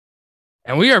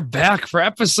And we are back for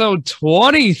episode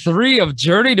 23 of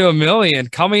Journey to a Million,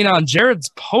 coming on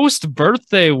Jared's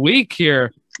post-birthday week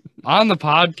here on the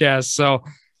podcast. So,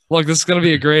 look, this is going to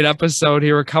be a great episode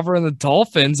here. We're covering the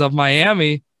Dolphins of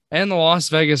Miami and the Las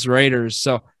Vegas Raiders.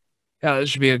 So, yeah, this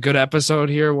should be a good episode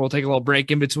here. We'll take a little break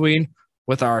in between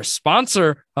with our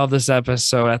sponsor of this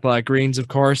episode, Athletic Greens, of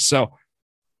course. So,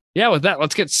 yeah, with that,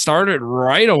 let's get started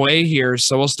right away here.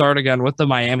 So, we'll start again with the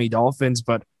Miami Dolphins,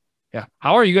 but yeah.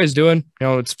 How are you guys doing? You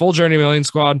know, it's full Journey Million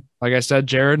squad. Like I said,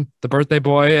 Jared, the birthday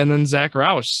boy, and then Zack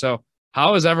Roush. So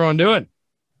how is everyone doing?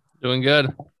 Doing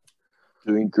good.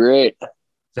 Doing great.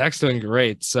 Zack's doing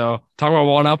great. So talk about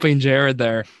one-upping Jared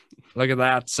there. Look at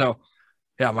that. So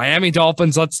yeah, Miami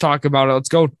Dolphins, let's talk about it. Let's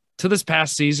go to this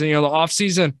past season. You know, the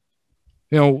offseason,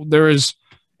 you know,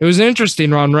 it was an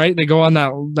interesting run, right? They go on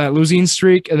that losing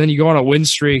streak, and then you go on a win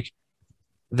streak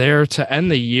there to end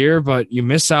the year, but you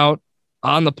miss out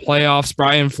on the playoffs.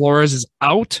 Brian Flores is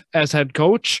out as head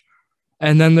coach.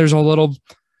 And then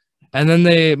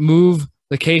they move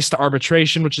the case to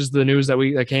arbitration, which is the news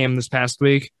that came this past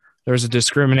week. There was a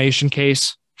discrimination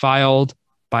case filed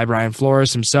by Brian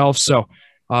Flores himself. So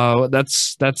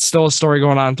that's still a story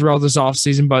going on throughout this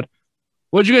offseason. But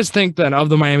what did you guys think then of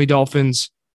the Miami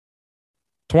Dolphins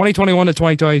 2021 to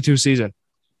 2022 season?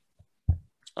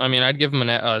 I mean, I'd give them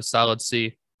a solid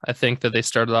C. I think that they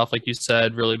started off, like you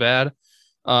said, really bad.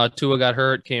 Tua got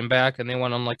hurt, came back, and they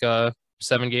went on like a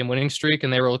 7-game winning streak,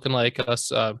 and they were looking like a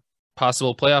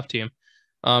possible playoff team.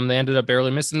 They ended up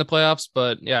barely missing the playoffs,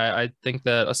 but yeah, I think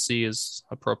that a C is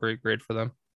appropriate grade for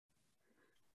them.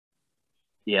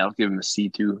 Yeah, I'll give them a C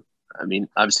too. I mean,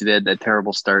 obviously they had that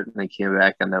terrible start and they came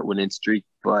back on that winning streak,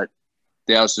 but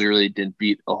they also really didn't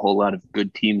beat a whole lot of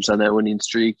good teams on that winning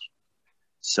streak.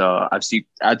 So I'd say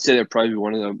they're probably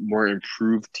one of the more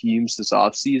improved teams this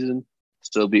offseason.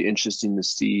 So it'll be interesting to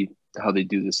see how they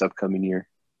do this upcoming year.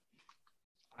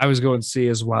 I was going C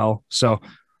as well. So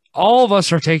all of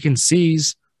us are taking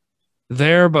C's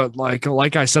there, but like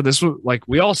I said,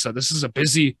 we all said, this is a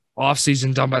busy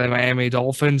offseason done by the Miami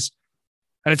Dolphins.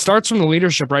 And it starts from the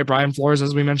leadership, right? Brian Flores,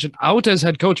 as we mentioned, out as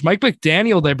head coach. Mike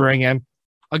McDaniel, they bring in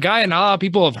a guy not a lot of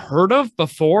people have heard of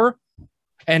before.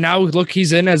 And now look,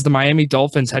 he's in as the Miami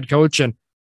Dolphins head coach. And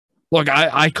look,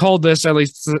 I called this, at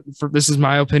least this is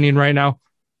my opinion right now,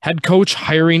 head coach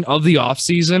hiring of the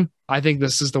offseason. I think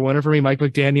this is the winner for me, Mike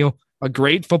McDaniel, a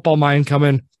great football mind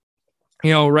coming,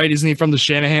 you know, right? Isn't he from the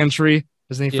Shanahan tree?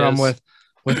 Isn't he from with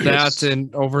that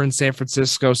and over in San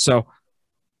Francisco? So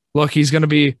look, he's going to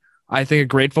be, I think, a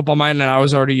great football mind. And I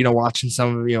was already, you know, watching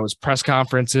some of, you know, his press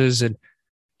conferences, and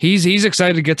he's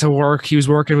excited to get to work. He was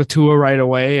working with Tua right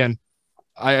away. And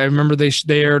I remember they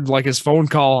aired like his phone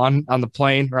call on the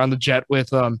plane or on the jet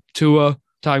with Tua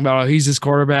talking about how he's his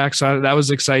quarterback. So that was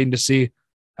exciting to see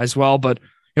as well. But you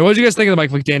know, what did you guys think of the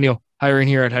Mike McDaniel hiring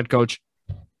here at head coach?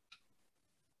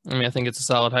 I mean, I think it's a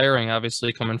solid hiring,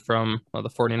 obviously, coming from the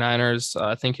 49ers.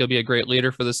 I think he'll be a great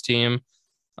leader for this team.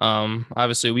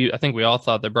 Obviously, I think we all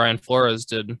thought that Brian Flores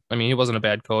did. I mean, he wasn't a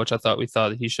bad coach. We thought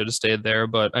that he should have stayed there.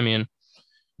 But, I mean,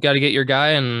 you got to get your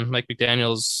guy, and Mike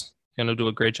McDaniel's going to do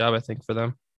a great job, I think, for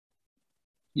them.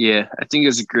 Yeah, I think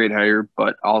it's a great hire,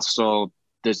 but also,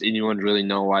 does anyone really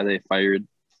know why they fired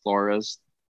Flores?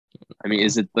 I mean,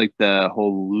 is it like the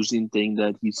whole losing thing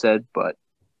that he said? But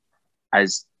I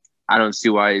don't see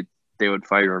why they would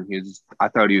fire him. I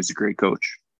thought he was a great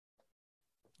coach.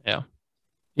 Yeah.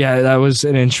 Yeah, that was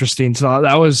an interesting. So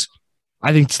that was,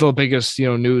 I think, still the biggest, you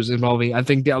know, news involving. I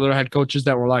think the other head coaches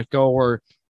that were let go or,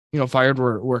 you know, fired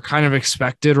were kind of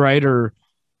expected, right? Or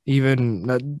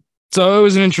even so, it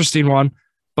was an interesting one.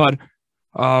 But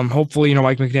hopefully, you know,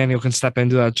 Mike McDaniel can step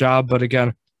into that job. But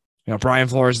again, you know, Brian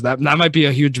Flores, that might be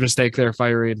a huge mistake there,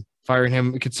 firing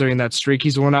him, considering that streak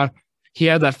he's won on. He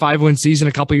had that 5-win season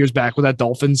a couple years back with that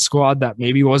Dolphins squad that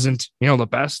maybe wasn't, you know, the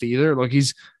best either. Like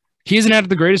he hasn't had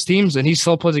the greatest teams, and he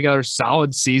still put together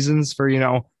solid seasons for, you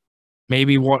know,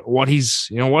 maybe what he's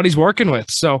working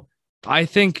with. So I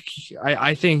think,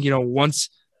 you know, once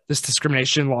this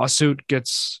discrimination lawsuit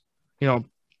gets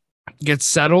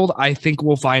settled, I think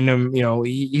we'll find him, you know,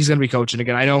 he's going to be coaching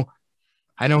again.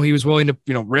 I know he was willing to,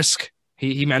 you know, risk.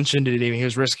 He mentioned it. He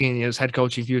was risking his head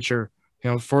coaching future, you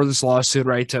know, for this lawsuit,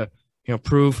 right? To, you know,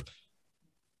 prove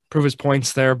his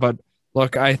points there. But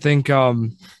look, I think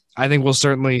we'll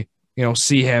certainly, you know,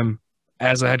 see him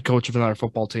as a head coach of another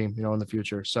football team, you know, in the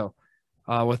future. So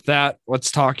with that,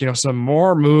 let's talk, you know, some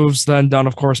more moves then done,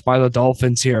 of course, by the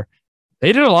Dolphins here.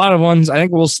 They did a lot of ones. I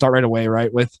think we'll start right away,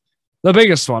 right, with the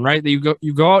biggest one, right? You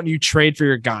go out and you trade for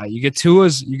your guy. You get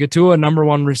Tua, number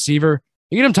one receiver.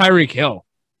 You get him Tyreek Hill.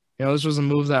 You know, this was a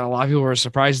move that a lot of people were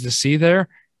surprised to see there.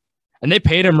 and they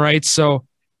paid him right. So,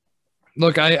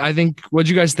 look, I think, what'd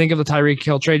you guys think of the Tyreek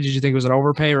Hill trade? Did you think it was an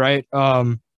overpay, right?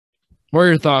 What are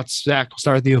your thoughts, Zach? We'll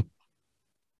start with you.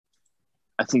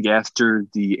 I think after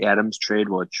the Adams trade,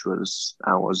 which was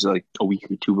like a week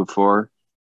or two before,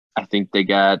 I think they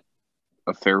got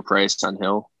a fair price on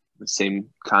Hill, the same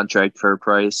contract, fair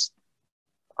price.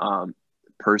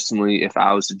 Personally, if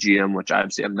I was a GM, which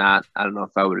obviously I'm not, I don't know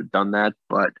if I would have done that,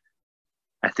 but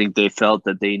I think they felt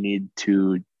that they need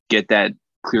to get that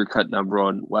clear-cut number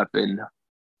one weapon.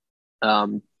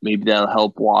 Maybe that'll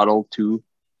help Waddle too.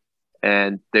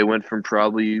 And they went from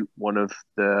probably one of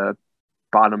the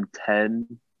bottom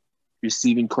 10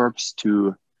 receiving corps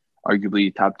to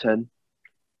arguably top 10.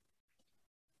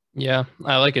 Yeah,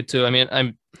 I like it too. I mean,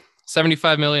 I'm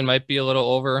 75 million might be a little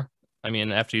over. I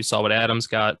mean, after you saw what Adams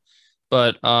got,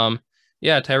 but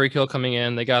yeah, Tyreek Hill coming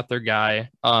in, they got their guy.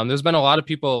 There's been a lot of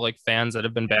people, like fans, that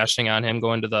have been bashing on him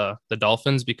going to the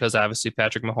Dolphins because obviously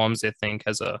Patrick Mahomes, they think,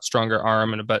 has a stronger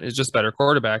arm and is just better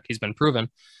quarterback. He's been proven.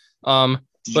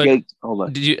 But hold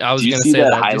on. I was going to say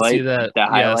that. Highlight? Did you see that? The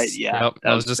highlight? Yes. Yeah. Yep.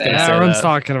 I was just going to say Everyone's that.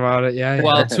 talking about it. Yeah.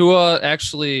 Well, Tua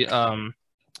actually,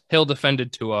 Hill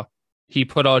defended Tua. He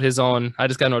put out his own, I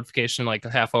just got a notification like a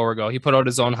half hour ago. He put out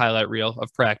his own highlight reel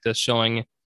of practice showing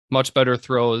much better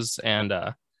throws and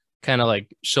kind of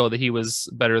like show that he was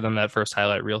better than that first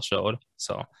highlight reel showed.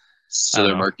 So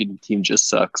their marketing team just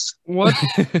sucks. What?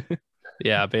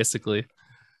 Yeah, basically.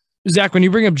 Zach, when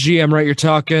you bring up GM, right, you're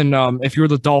talking if you were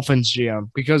the Dolphins GM,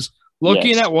 because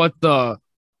looking at what I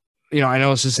know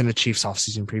this isn't a Chiefs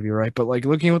offseason preview, right? But like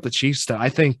looking at what the Chiefs did, I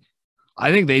think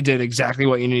they did exactly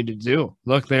what you needed to do.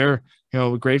 Look, they're,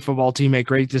 a great football team, make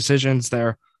great decisions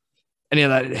there.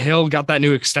 And that Hill got that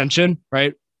new extension,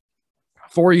 right?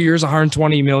 4 years,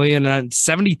 120 million, and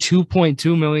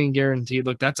 72.2 million guaranteed.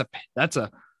 Look, that's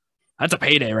a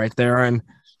payday right there. And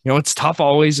it's tough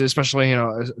always, especially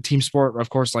a team sport, of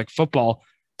course, like football,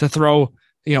 to throw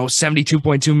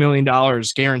 $72.2 million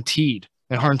guaranteed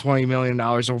and $120 million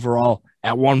overall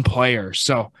at one player.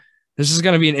 So this is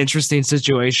going to be an interesting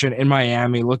situation in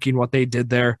Miami, looking what they did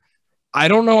there. I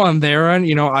don't know on their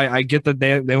end. I get that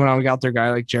they went out and got their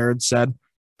guy, like Jared said.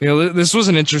 This was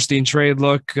an interesting trade.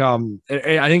 Look, I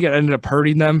think it ended up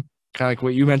hurting them, kind of like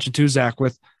what you mentioned too, Zach,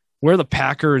 with where the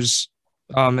Packers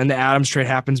and the Adams trade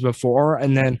happens before,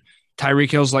 and then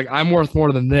Tyreek Hill's like, I'm worth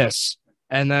more than this.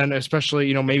 And then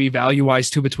especially, maybe value-wise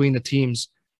too between the teams,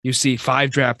 you see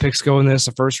 5 draft picks go in this,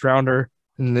 a first rounder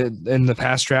in the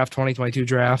past draft, 2022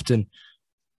 draft. And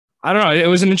I don't know. It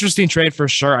was an interesting trade for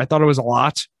sure. I thought it was a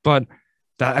lot, but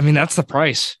that's the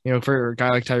price, for a guy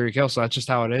like Tyreek Hill. So that's just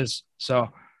how it is. So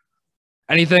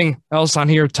anything else on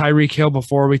here, Tyreek Hill,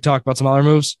 before we talk about some other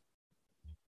moves?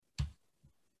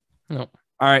 No.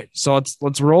 All right. So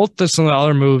let's roll through some of the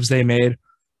other moves they made.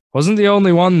 Wasn't the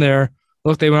only one there.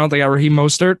 Look, they went out, they got Raheem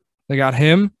Mostert. They got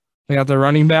him. They got their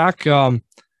running back.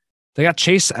 They got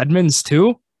Chase Edmonds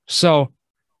too. So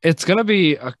it's going to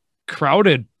be a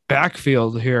crowded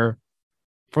backfield here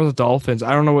for the Dolphins.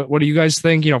 I don't know. What do you guys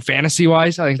think? Fantasy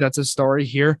wise, I think that's a story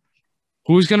here.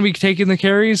 Who's going to be taking the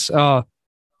carries?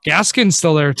 Gaskin's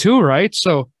still there too, right?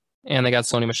 So, and they got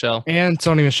Sony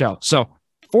Michel. So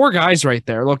 4 guys right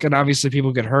there. Look, and obviously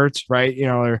people get hurt, right?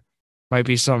 There might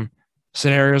be some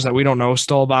scenarios that we don't know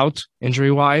still about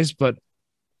injury wise, but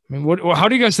I mean, how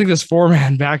do you guys think this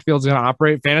 4-man backfield is going to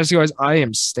operate fantasy wise? I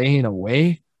am staying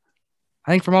away,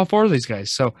 I think, from all 4 of these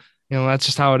guys. So, that's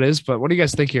just how it is. But what do you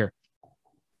guys think here?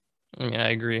 I mean, I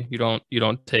agree. You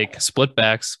don't take split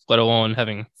backs, let alone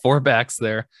having 4 backs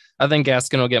there. I think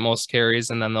Gaskin will get most carries,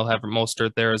 and then they'll have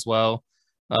Mostert there as well.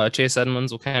 Chase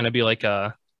Edmonds will kind of be like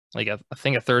a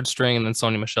third string, and then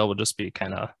Sony Michel will just be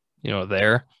kind of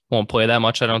there. Won't play that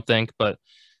much, I don't think. But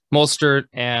Mostert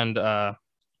and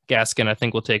Gaskin, I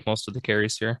think, will take most of the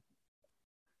carries here.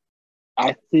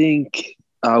 I think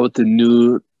with the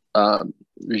new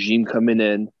regime coming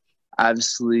in,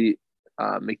 obviously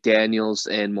McDaniels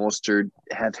and Mostert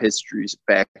have histories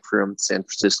back from San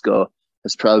Francisco.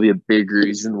 That's probably a big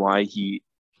reason why he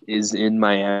is in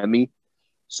Miami.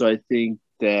 So I think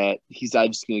that he's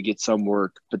obviously going to get some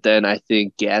work. But then I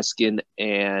think Gaskin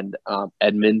and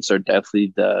Edmonds are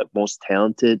definitely the most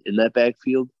talented in that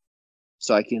backfield.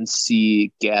 So I can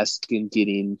see Gaskin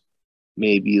getting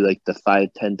maybe like the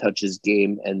 5-10 touches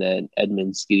game, and then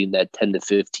Edmonds getting that 10 to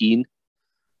 15.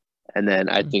 And then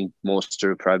I think Mostert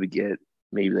will probably get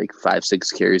maybe like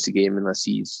 5-6 carries a game unless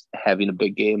he's having a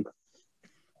big game.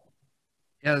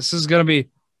 Yeah, this is going to be,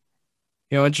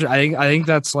 interesting. I think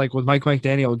that's like with Mike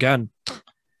McDaniel again.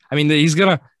 I mean, he's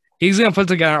gonna put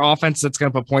together an offense that's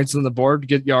gonna put points on the board,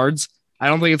 get yards. I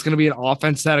don't think it's gonna be an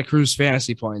offense that accrues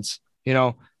fantasy points.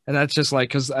 And that's just like,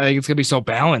 because I think it's going to be so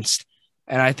balanced.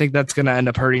 And I think that's going to end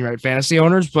up hurting fantasy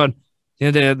owners. But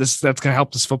that's going to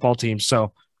help this football team.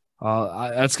 So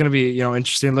that's going to be,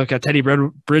 interesting to look at. Teddy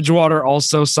Bridgewater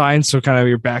also signed. So kind of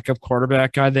your backup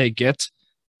quarterback guy they get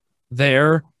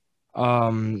there.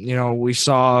 We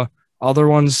saw other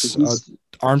ones,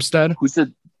 Armstead. Who's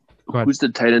the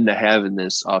tight end to have in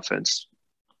this offense?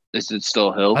 Is it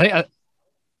still Hill? What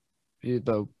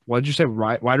did you say?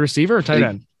 Wide receiver or tight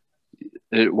end?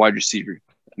 Wide receiver.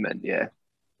 I meant, yeah.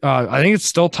 I think it's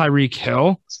still Tyreek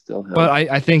Hill. Still Hill. But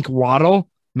I think Waddle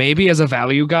maybe as a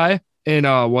value guy in a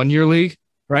 1-year league,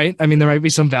 right? I mean, there might be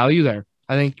some value there.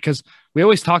 I think because we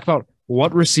always talk about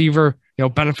what receiver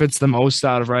benefits the most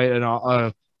out of, right? And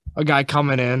a guy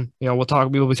coming in, we'll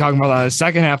be talking about that in the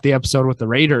second half of the episode with the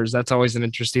Raiders. That's always an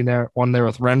interesting one there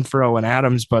with Renfro and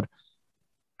Adams. But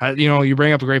you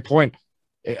bring up a great point.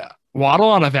 Waddle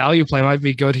on a value play might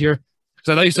be good here.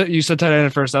 Because I thought you said tight end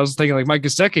at first. I was thinking like Mike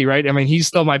Gesicki, right? I mean, he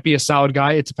still might be a solid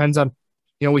guy. It depends on,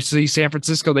 we see San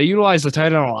Francisco. They utilize the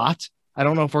tight end a lot. I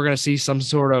don't know if we're going to see some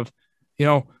sort of,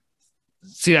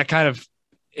 see that kind of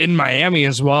in Miami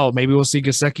as well. Maybe we'll see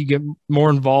Gesicki get more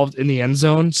involved in the end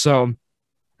zone. So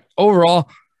overall,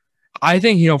 I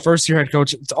think, first-year head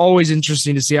coach, it's always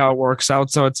interesting to see how it works out.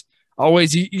 So it's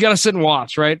always, you got to sit and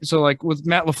watch, right? So like with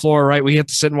Matt LaFleur, right, we have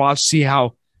to sit and watch, see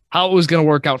how it was going to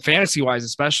work out fantasy-wise,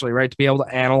 especially, right, to be able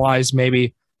to analyze,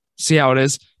 maybe see how it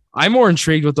is. I'm more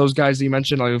intrigued with those guys that you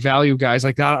mentioned, like value guys,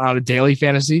 like that on a daily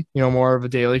fantasy, more of a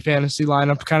daily fantasy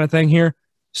lineup kind of thing here.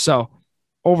 So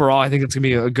overall, I think it's going to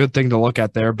be a good thing to look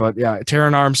at there. But, yeah,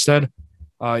 Terron Armstead,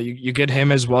 you get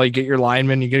him as well. You get your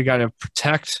lineman. You get a guy to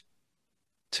protect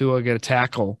to get a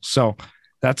tackle. So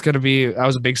that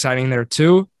was a big signing there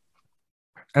too.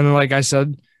 And then, like I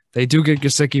said, they do get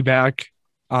Gesicki back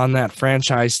on that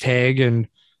franchise tag. And,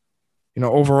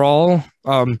 overall,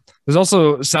 there's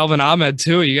also Salvin Ahmed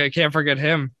too. You can't forget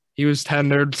him. He was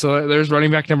tendered. So there's running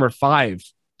back number 5.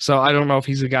 So I don't know if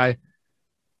he's a guy,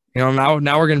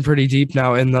 now we're getting pretty deep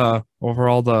now in the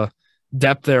overall, the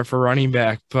depth there for running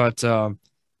back. But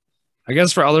I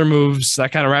guess for other moves,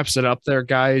 that kind of wraps it up there,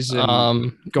 guys.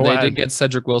 And they did get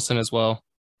Cedric Wilson as well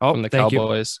from the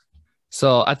Cowboys. You.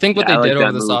 So I think what they did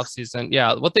over this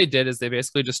offseason, what they did is they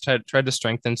basically just tried to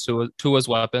strengthen Tua's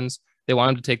weapons. They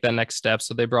wanted to take that next step.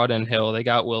 So they brought in Hill, they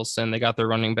got Wilson, they got their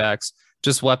running backs,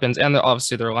 just weapons, and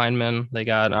obviously their linemen. They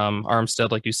got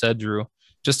Armstead, like you said, Drew,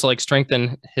 just to like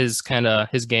strengthen his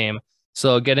game.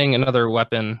 So getting another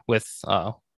weapon with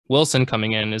Wilson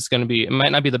coming in is going to be, it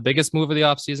might not be the biggest move of the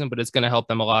offseason, but it's going to help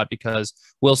them a lot because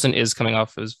Wilson is coming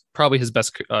off probably his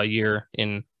best year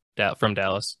from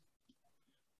Dallas.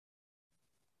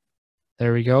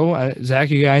 There we go.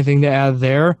 Zach, you got anything to add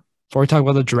there before we talk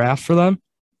about the draft for them?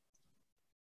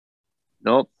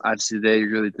 Nope. Obviously, they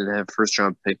really didn't have a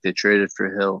first-round pick. They traded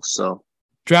for Hill, so.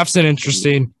 Draft's an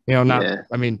interesting,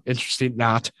 interesting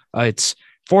not. It's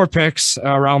 4 picks,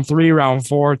 round 3, round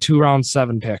 4, 2 round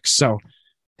 7 picks. So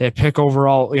they pick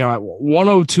overall, at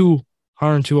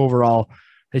 102 overall.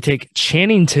 They take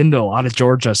Channing Tindall out of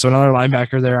Georgia. So another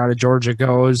linebacker there out of Georgia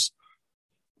goes.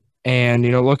 And,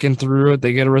 looking through it,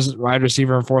 they get a wide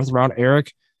receiver in 4th round,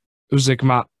 Eric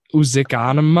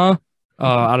Uzikanema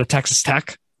out of Texas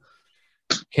Tech.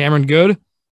 Cameron Good.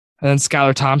 And then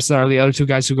Skylar Thompson are the other 2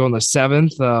 guys who go in the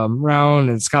 7th round.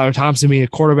 And Skylar Thompson being a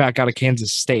quarterback out of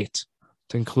Kansas State.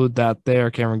 To include that there,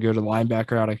 Cameron Good, a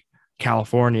linebacker out of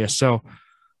California. So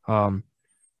it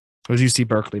was UC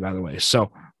Berkeley, by the way.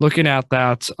 So looking at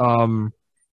that,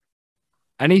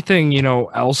 anything,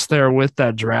 else there with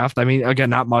that draft? I mean, again,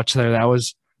 not much there.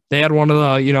 They had one of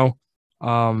the,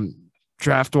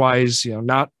 draft wise,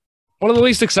 not one of the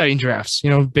least exciting drafts,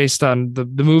 based on the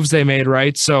moves they made,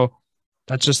 right? So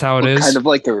that's just how it is. Kind of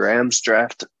like a Rams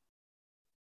draft.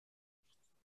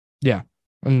 Yeah.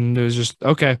 And it was just,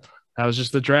 okay. That was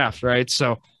just the draft, right?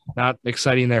 So not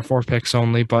exciting there, 4 picks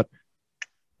only. But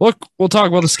look, we'll talk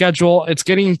about the schedule. It's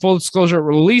getting full disclosure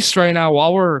released right now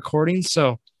while we're recording.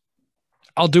 So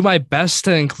I'll do my best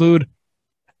to include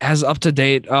as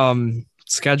up-to-date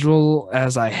schedule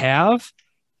as I have.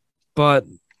 But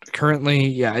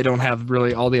currently, I don't have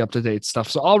really all the up-to-date stuff.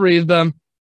 So I'll read them.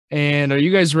 And are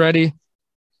you guys ready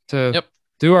to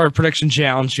do our prediction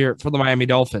challenge here for the Miami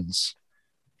Dolphins?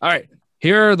 All right.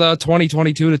 Here are the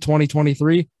 2022 to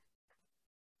 2023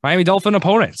 Miami Dolphin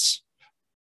opponents.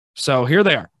 So here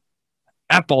they are.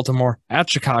 At Baltimore, at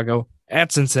Chicago,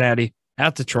 at Cincinnati,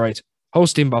 at Detroit,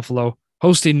 hosting Buffalo,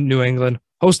 hosting New England,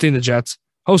 hosting the Jets,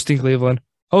 hosting Cleveland,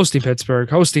 hosting Pittsburgh,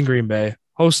 hosting Green Bay,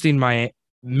 hosting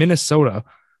Minnesota,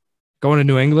 going to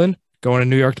New England, going to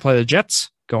New York to play the Jets,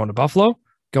 going to Buffalo,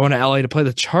 going to LA to play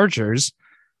the Chargers,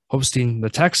 hosting the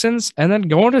Texans, and then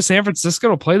going to San Francisco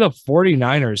to play the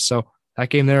 49ers. So that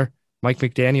game there, Mike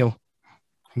McDaniel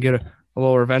can get a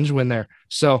little revenge win there.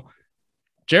 So,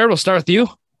 Jared, we'll start with you.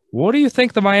 What do you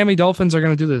think the Miami Dolphins are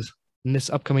going to do in this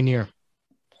upcoming year?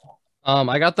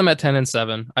 I got them at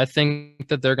 10-7. I think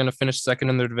that they're going to finish second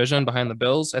in their division behind the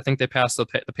Bills. I think they passed the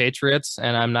Patriots,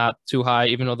 and I'm not too high,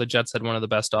 even though the Jets had one of the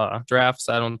best drafts.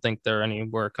 I don't think they're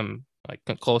anywhere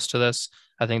close to this.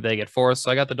 I think they get fourth. So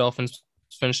I got the Dolphins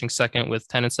finishing second with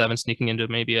 10-7, sneaking into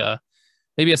maybe a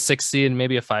 6 seed,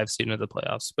 maybe a 5 seed into the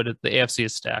playoffs. But the AFC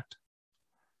is stacked.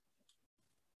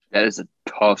 That is a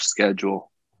tough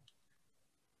schedule.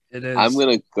 It is. I'm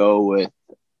gonna go with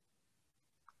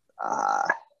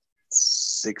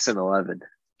 6-11.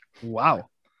 Wow.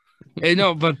 Hey,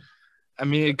 no, but I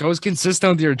mean, it goes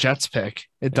consistent with your Jets pick.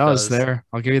 It does there.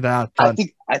 I'll give you that. But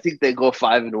I think they go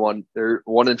 5-1. They're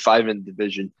 1-5 in the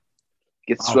division.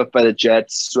 Get swept by the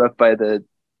Jets, swept by the.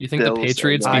 You think Bills, the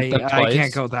Patriots beat them twice? I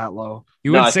can't go that low.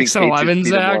 You win 6-11,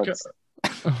 Zach.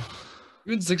 You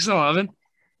win 6-11.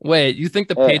 Wait, you think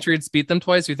the Patriots beat them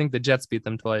twice? Or you think the Jets beat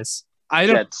them twice? I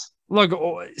don't. Jets. Look,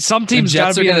 some teams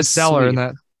got to be in the cellar in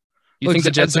that. You think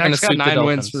the Jets are going to sweep the 9 wins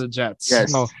Dolphins? for the Jets?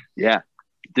 Yes. So, Yeah.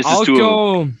 This is I'll 2 of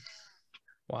go. them.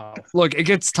 Wow. Look, it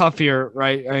gets tough here,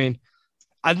 right? I mean,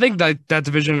 I think that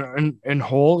division in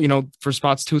whole, for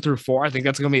spots 2 through 4, I think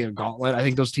that's going to be a gauntlet. I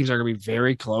think those teams are going to be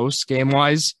very close game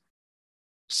wise.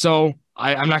 So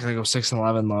I'm not going to go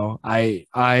 6-11 though. I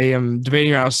am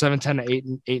debating around 7-10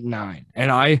 to 8-9,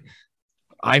 and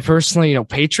I personally,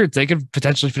 Patriots, they could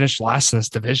potentially finish last in this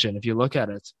division if you look at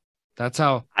it. That's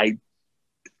how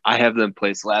I have them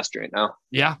placed last right now.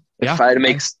 Yeah. If I had to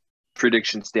make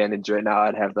prediction standings right now,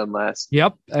 I'd have them last.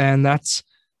 Yep, and that's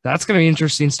going to be an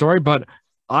interesting story, but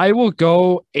I will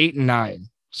go 8-9.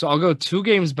 So I'll go 2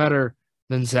 games better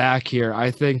than Zach here.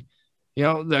 I think,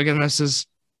 again, this is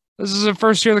the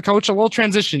first year of the coach, a little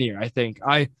transition year. I think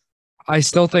I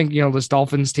still think, this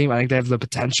Dolphins team, I think they have the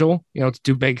potential, to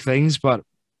do big things, but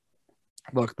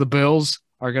look, the Bills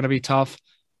are going to be tough.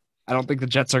 I don't think the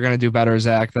Jets are going to do better,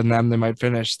 Zach, than them. They might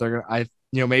finish. They're going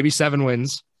to, maybe 7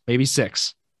 wins, maybe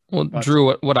 6. Well,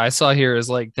 Drew, what I saw here is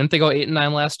didn't they go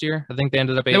 8-9 last year? I think they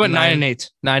ended up 8. They went 9-8.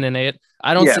 9-8.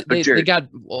 I don't. They got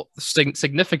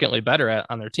significantly better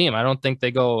on their team. I don't think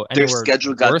they go anywhere. Their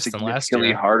schedule got worse than last significantly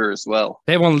year. harder as well.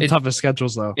 They have one of the toughest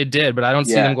schedules, though. It did, but I don't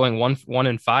see them going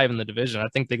 1-5 in the division. I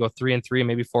think they go 3-3,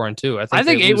 maybe 4-2. I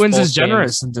think 8 wins is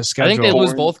generous in the schedule. I think they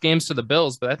lose both games to the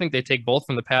Bills, but I think they take both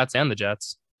from the Pats and the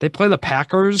Jets. They play the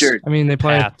Packers. Jared, they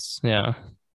play Pats. Yeah.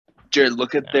 Jared,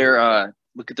 look at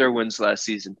their wins last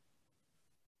season.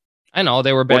 I know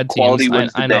they were bad quality teams.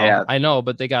 Wins I they know. have? I know,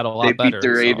 but they got a lot better. They beat the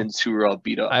Ravens, who were all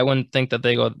beat up. I wouldn't think that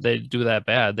they do that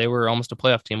bad. They were almost a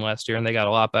playoff team last year, and they got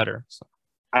a lot better. So.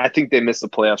 I think they missed the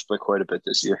playoffs by quite a bit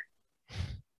this year.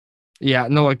 Yeah,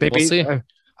 no, like they We'll beat. see.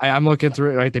 I'm looking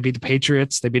through it. Right, they beat the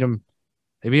Patriots. They beat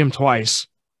them twice.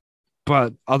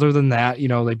 But other than that,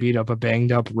 they beat up a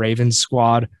banged up Ravens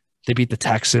squad. They beat the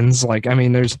Texans.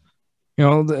 There's,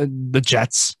 the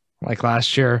Jets like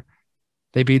last year.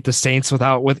 They beat the Saints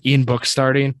with Ian Book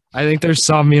starting. I think there's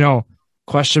some,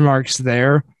 question marks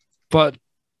there. But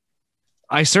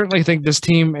I certainly think this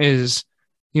team is,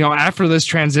 after this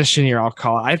transition year, I'll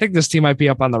call it, I think this team might be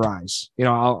up on the rise.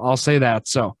 I'll say that.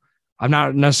 So I'm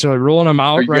not necessarily ruling them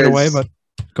out right away, but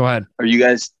go ahead. Are you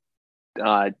guys,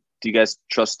 do you guys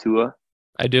trust Tua?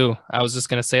 I do. I was just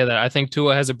going to say that. I think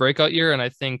Tua has a breakout year, and I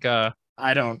think I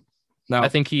don't. No. I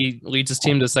think he leads his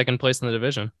team to second place in the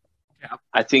division. Yeah.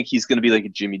 I think he's going to be like a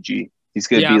Jimmy G. He's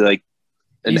going to be like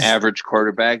an average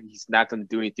quarterback. He's not going to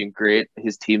do anything great.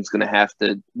 His team's going to have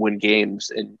to win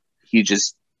games, and he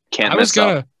just can't mess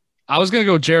up. I was going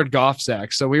to go Jared Goff,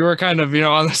 Zach. So we were kind of,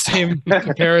 on the same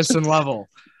comparison level.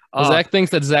 Well, Zach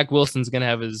thinks that Zach Wilson's going to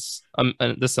have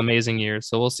this amazing year.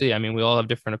 So we'll see. We all have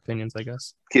different opinions, I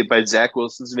guess. Okay, by Zach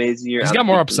Wilson's amazing year, he's got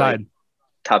more upside.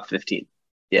 Top 15.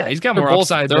 Yeah, he's got more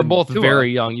upside. They're both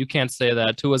very young. You can't say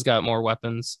that. Tua's got more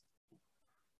weapons.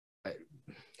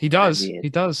 He does. He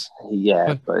does.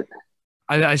 Yeah, but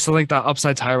I still think that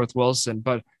upside's higher with Wilson.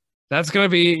 But that's going to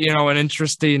be, an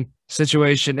interesting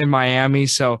situation in Miami.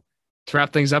 So to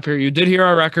wrap things up here, you did hear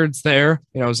our records there.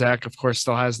 Zach, of course,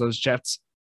 still has those Jets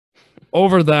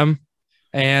over them.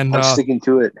 And I'm sticking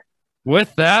to it.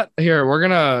 With that, here we're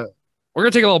gonna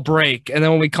take a little break, and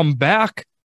then when we come back,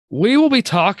 we will be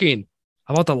talking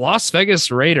about the Las Vegas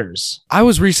Raiders. I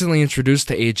was recently introduced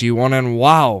to AG1, and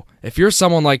wow, if you're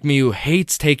someone like me who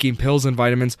hates taking pills and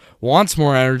vitamins, wants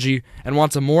more energy, and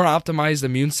wants a more optimized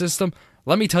immune system,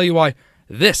 let me tell you why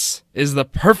this is the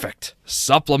perfect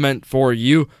supplement for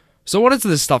you. So what is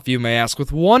this stuff, you may ask?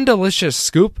 With one delicious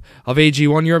scoop of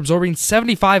AG1, you're absorbing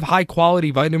 75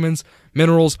 high-quality vitamins,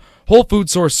 minerals, whole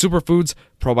food source superfoods,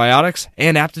 probiotics,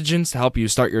 and adaptogens to help you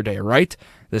start your day right.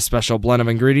 This special blend of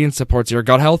ingredients supports your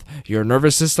gut health, your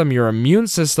nervous system, your immune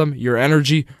system, your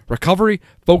energy, recovery,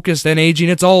 focus, and aging.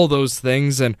 It's all those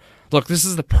things. And look, this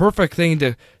is the perfect thing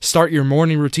to start your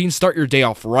morning routine, start your day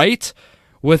off right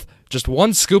with just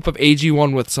one scoop of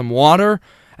AG1 with some water.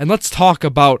 And let's talk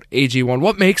about AG1.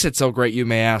 What makes it so great, you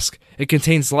may ask? It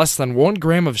contains less than 1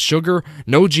 gram of sugar,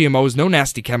 no GMOs, no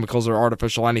nasty chemicals or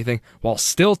artificial anything, while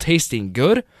still tasting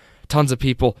good. Tons of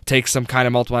people take some kind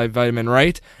of multivitamin,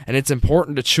 right? And it's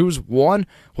important to choose one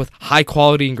with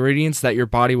high-quality ingredients that your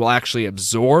body will actually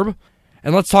absorb.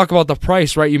 And let's talk about the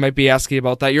price, right? You might be asking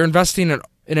about that. You're investing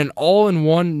in an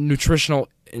all-in-one nutritional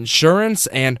insurance,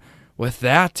 and with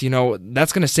that,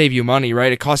 that's going to save you money,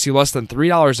 right? It costs you less than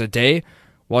 $3 a day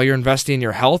while you're investing in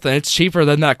your health, and it's cheaper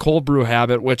than that cold brew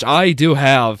habit, which I do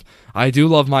have. I do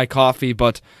love my coffee,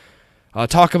 but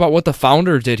talk about what the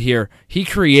founder did here. He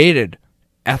created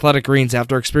Athletic Greens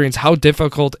after experiencing how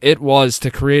difficult it was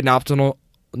to create an optimal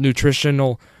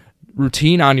nutritional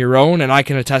routine on your own, and I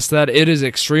can attest to that. It is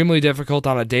extremely difficult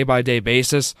on a day-by-day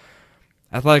basis.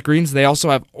 Athletic Greens, they also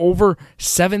have over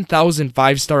 7,000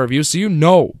 5-star reviews, so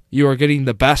you are getting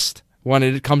the best when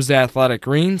it comes to Athletic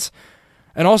Greens.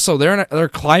 And also, they're a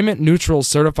climate-neutral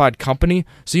certified company,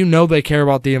 so they care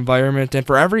about the environment. And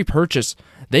for every purchase,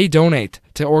 they donate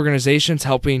to organizations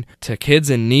helping to kids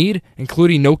in need,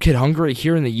 including No Kid Hungry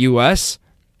here in the U.S.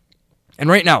 And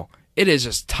right now, it is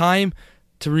just time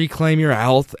to reclaim your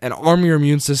health and arm your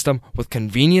immune system with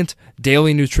convenient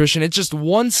daily nutrition. It's just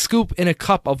one scoop in a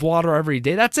cup of water every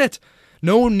day. That's it.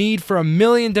 No need for a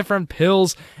million different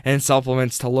pills and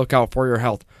supplements to look out for your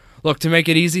health. Look, to make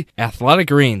it easy, Athletic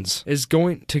Greens is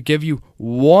going to give you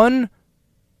 1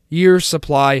 year's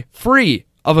supply free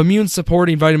of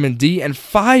immune-supporting vitamin D and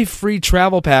 5 free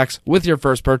travel packs with your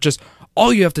first purchase.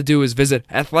 All you have to do is visit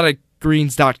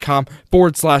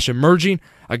athleticgreens.com/emerging.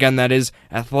 Again, that is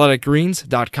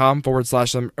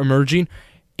athleticgreens.com/emerging.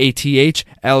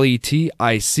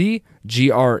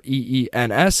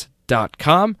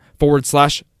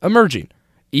 athleticgreens.com/emerging.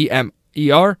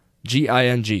 EMERGING.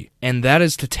 And that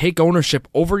is to take ownership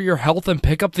over your health and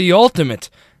pick up the ultimate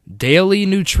daily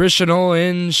nutritional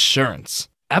insurance.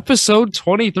 Episode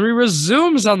 23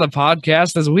 resumes on the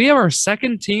podcast as we have our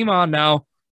second team on now.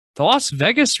 The Las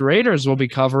Vegas Raiders will be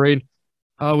covering.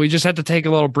 We just had to take a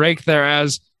little break there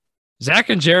as Zack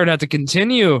and Jared had to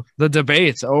continue the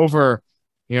debate over,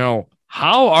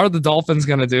 how are the Dolphins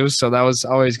going to do? So that was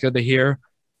always good to hear.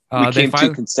 We came to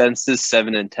consensus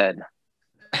 7-10.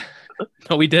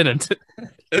 No, we didn't.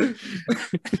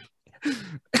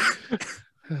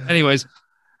 Anyways,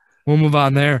 we'll move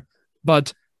on there.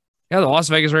 But yeah, the Las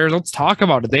Vegas Raiders, let's talk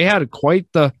about it. They had quite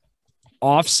the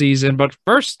off season, but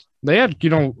first they had,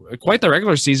 quite the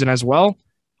regular season as well.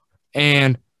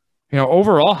 And,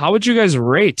 overall, how would you guys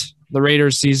rate the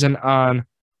Raiders season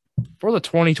for the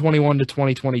 2021 to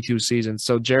 2022 season?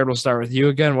 So Jared, we'll start with you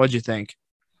again. What'd you think?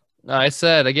 I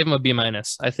gave them a B-.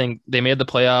 I think they made the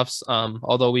playoffs.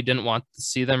 Although we didn't want to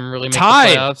see them really make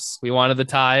tie. The playoffs. We wanted the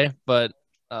tie, but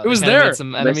it was there. Made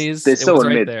some enemies. They still would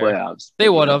have right made there. Playoffs. They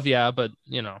would have, yeah, but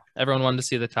everyone wanted to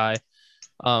see the tie.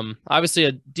 Obviously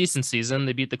a decent season.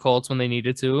 They beat the Colts when they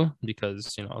needed to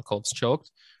because the Colts choked.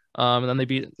 And then they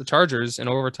beat the Chargers in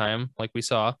overtime, like we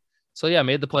saw. So yeah,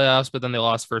 made the playoffs, but then they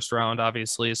lost first round,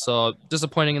 obviously. So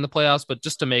disappointing in the playoffs, but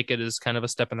just to make it is kind of a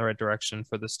step in the right direction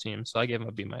for this team. So I gave them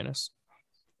a B-.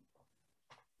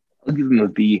 I'll give them a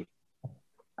B.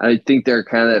 I think they're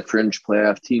kind of that fringe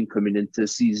playoff team coming into the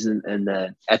season, and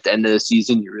then at the end of the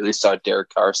season, you really saw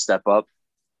Derek Carr step up,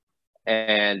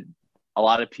 and a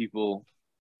lot of people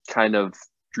kind of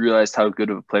realized how good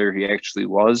of a player he actually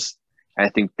was. I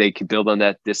think they can build on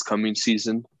that this coming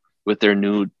season with their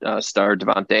new star,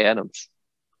 Devontae Adams.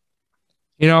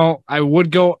 I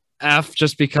would go F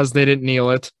just because they didn't kneel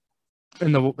it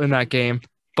in that game.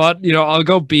 But, I'll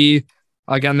go B.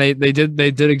 Again, they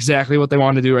did exactly what they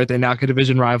wanted to do, right? They knocked a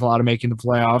division rival out of making the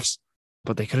playoffs,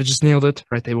 but they could have just nailed it,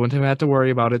 right? They wouldn't have had to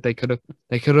worry about it. They could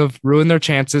have ruined their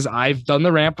chances. I've done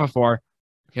the rant before.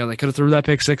 They could have threw that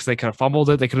pick six. They could have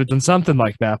fumbled it. They could have done something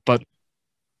like that, but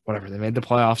whatever. They made the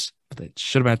playoffs. They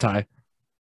should have been a tie.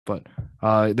 But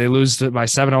they lose by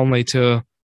 7 only to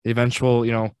the eventual,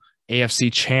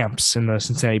 AFC champs in the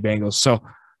Cincinnati Bengals. So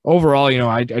overall,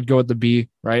 I'd go with the B,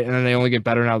 right? And then they only get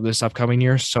better now this upcoming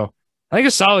year. So I think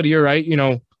a solid year, right?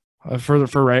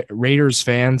 For Raiders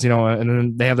fans, and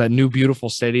then they have that new beautiful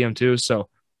stadium too. So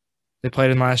they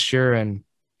played in last year. And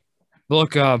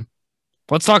look,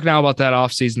 let's talk now about that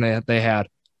offseason they had.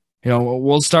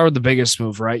 we'll start with the biggest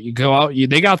move, right? You go out,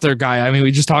 they got their guy. I mean,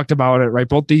 we just talked about it, right?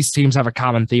 Both these teams have a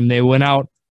common theme. They went out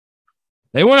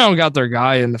and got their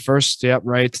guy in the first step,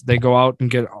 right? They go out and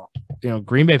get, former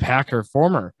Green Bay Packer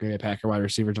wide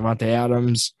receiver Davante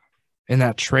Adams in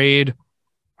that trade.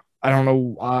 I don't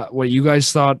know what you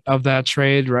guys thought of that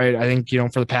trade, right? I think,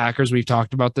 for the Packers, we've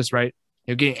talked about this, right?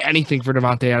 Getting anything for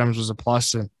Davante Adams was a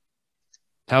plus, and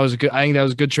I think that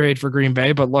was a good trade for Green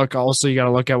Bay. But look, also you got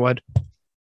to look at what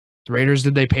the Raiders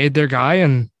did. They paid their guy,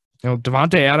 and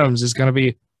Davante Adams is going to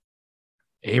be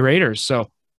a Raiders. So,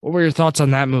 what were your thoughts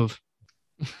on that move,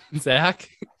 Zach?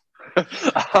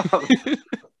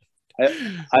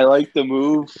 I like the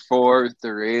move for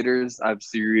the Raiders.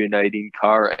 Obviously, reuniting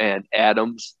Carr and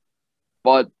Adams,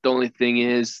 but the only thing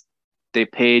is, they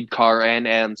paid Carr and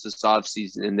Adams this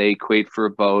offseason, and they equate for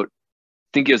about, I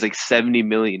think it was like $70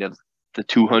 million of the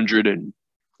 $208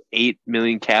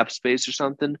 million cap space or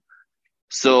something.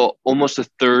 So almost a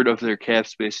third of their cap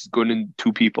space is going into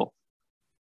two people.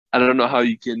 I don't know how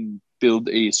you can build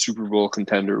a Super Bowl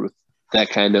contender with that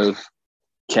kind of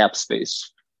cap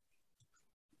space.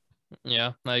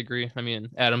 Yeah, I agree. I mean,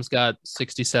 Adams got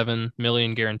 $67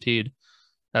 million guaranteed.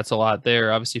 That's a lot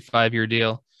there. Obviously, 5-year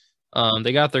deal.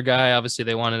 They got their guy. Obviously,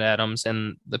 they wanted Adams,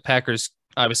 and the Packers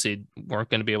obviously weren't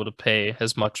going to be able to pay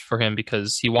as much for him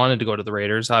because he wanted to go to the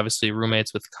Raiders. Obviously,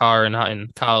 roommates with Carr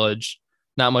in college.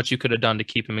 Not much you could have done to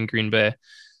keep him in Green Bay.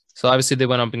 So obviously they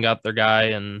went up and got their guy.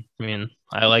 And I mean,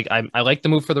 I like the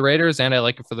move for the Raiders, and I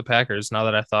like it for the Packers now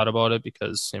that I thought about it,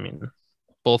 because I mean,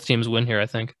 both teams win here, I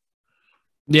think.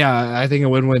 Yeah, I think a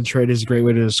win-win trade is a great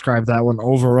way to describe that one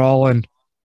overall. And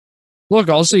look,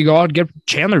 also you go out and get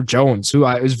Chandler Jones, who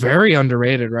is very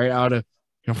underrated, right? Out of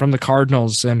from the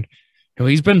Cardinals, and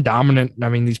he's been dominant. I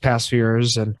mean, these past few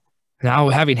years, and now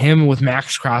having him with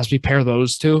Max Crosby, pair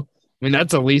those two. I mean,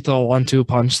 that's a lethal 1-2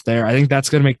 punch there. I think that's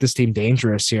going to make this team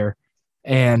dangerous here.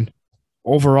 And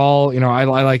overall, I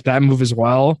like that move as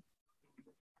well.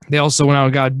 They also went out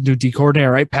and got a new D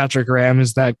coordinator, right? Patrick Graham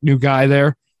is that new guy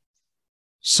there.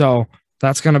 So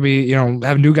that's going to be, have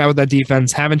a new guy with that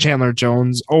defense, having Chandler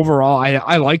Jones. Overall,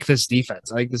 I like this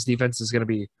defense. I think this defense is going to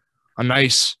be a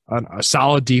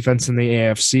solid defense in the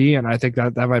AFC, and I think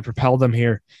that might propel them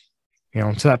here,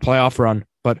 to that playoff run.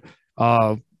 But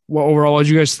overall, what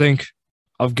did you guys think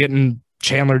of getting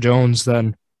Chandler Jones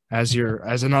then as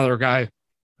another guy,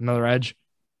 another edge?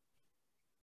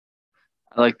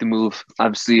 I like the move.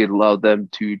 Obviously, it allowed them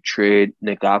to trade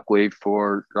Ngakwe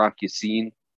for Rock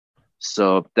Yassin,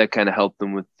 so that kind of helped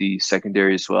them with the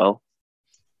secondary as well.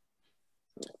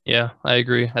 Yeah, I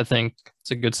agree. I think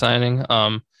it's a good signing.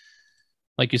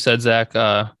 Like you said, Zach,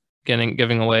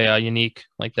 giving away a unique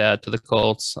like that to the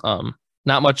Colts.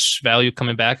 Not much value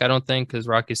coming back, I don't think, because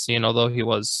Rocky Sin, although he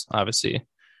was obviously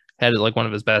had like one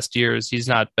of his best years, he's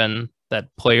not been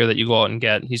that player that you go out and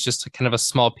get. He's just kind of a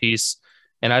small piece,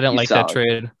 and I didn't like that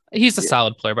trade. He's a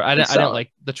solid player, but I didn't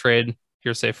like the trade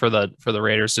here, say for the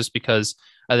Raiders, just because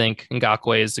I think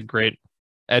Ngakwe is a great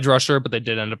edge rusher, but they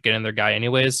did end up getting their guy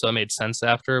anyways, so it made sense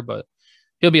after. But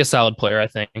he'll be a solid player, I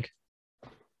think.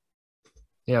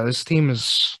 Yeah, this team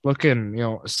is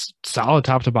looking, solid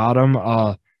top to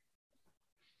bottom.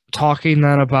 Talking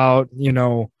then about,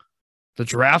 the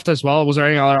draft as well. Was there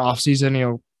any other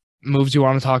offseason, moves you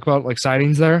want to talk about, like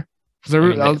signings there?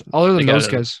 Other than those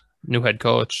guys. New head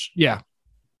coach. Yeah.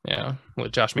 Yeah.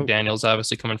 With Josh McDaniels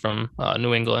obviously coming from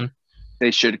New England.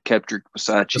 They should have kept Rick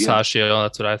Bisaccia.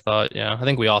 That's what I thought. Yeah. I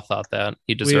think we all thought that.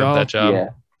 He deserved that job. Yeah.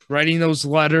 Writing those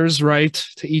letters, right,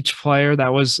 to each player.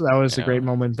 That was a great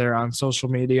moment there on social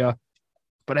media.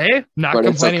 But hey, not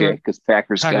complaining. Okay, because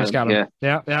Packers got him.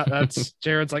 Yeah. That's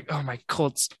Jared's like, oh my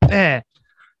Colts. Well,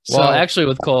 actually,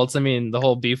 with Colts, I mean, the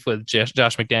whole beef with Josh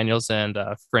McDaniels and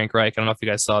Frank Reich. I don't know if you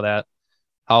guys saw that.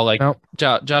 How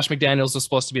Josh McDaniels was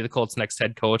supposed to be the Colts' next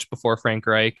head coach before Frank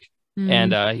Reich,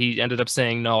 and he ended up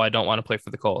saying, "No, I don't want to play for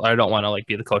the Colts. I don't want to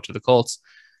be the coach of the Colts."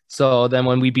 So then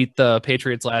when we beat the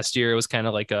Patriots last year, it was kind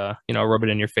of like a rub it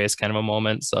in your face kind of a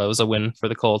moment. So it was a win for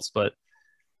the Colts, but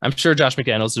I'm sure Josh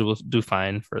McDaniels will do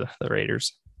fine for the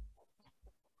Raiders.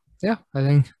 Yeah, I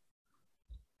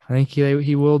think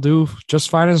he will do just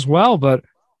fine as well. But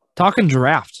talking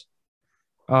draft,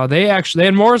 they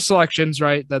had more selections,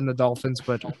 right, than the Dolphins,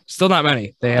 but still not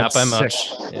many. They had not by 6.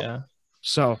 much. Yeah.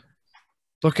 So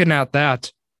looking at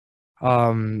that,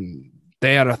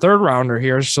 they had a 3rd rounder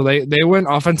here. So they went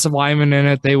offensive lineman in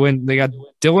it. They got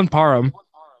Dylan Parham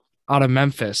out of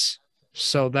Memphis.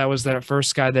 So that was that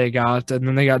first guy they got. And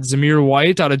then they got Zamir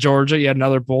White out of Georgia. You had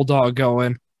another Bulldog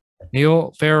going.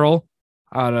 Neil Farrell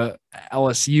out of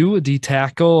LSU, a D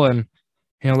tackle. And,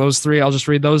 those 3, I'll just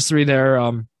read those 3 there.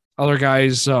 Other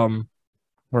guys,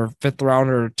 or 5th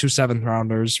rounder, 2 7th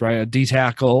rounders, right? A D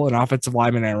tackle, an offensive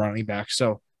lineman, and a running back.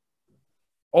 So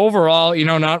overall,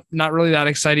 not really that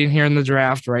exciting here in the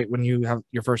draft, right? When you have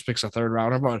your first pick's a 3rd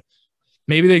rounder, but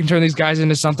maybe they can turn these guys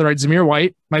into something, right? Zamir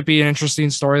White might be an interesting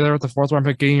story there with the 4th round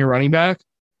pick getting your running back.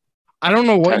 I don't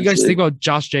know what you guys think about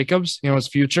Josh Jacobs, his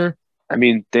future. I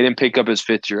mean, they didn't pick up his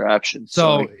 5th-year option,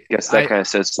 so I guess that kind of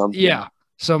says something. Yeah.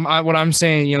 So what I'm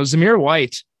saying, Zamir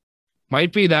White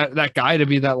might be that guy to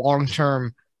be that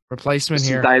long-term replacement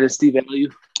here. Dynasty value.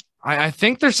 I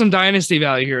think there's some dynasty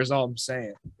value here is all I'm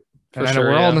saying. And I know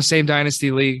we're all in the same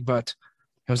dynasty league, but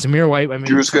Zamir White. I mean,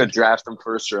 Drew's going to draft him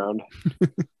 1st round.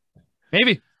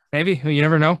 Maybe. You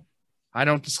never know. I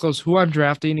don't disclose who I'm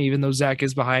drafting, even though Zack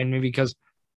is behind me, because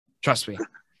trust me,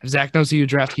 if Zack knows who you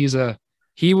draft,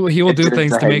 he will do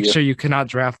things to make sure you cannot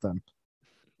draft them.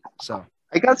 So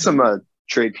I got some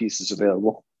trade pieces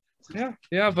available.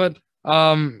 Yeah, but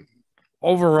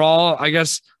overall, I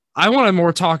guess I want to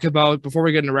more talk about, before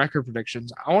we get into record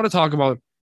predictions, I want to talk about,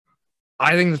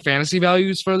 I think the fantasy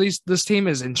values for this team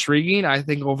is intriguing. I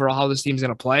think overall how this team's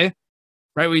going to play,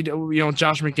 right?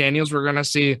 Josh McDaniels, we're going to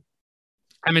see.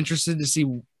 I'm interested to see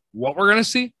what we're going to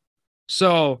see.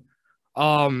 So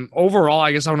overall,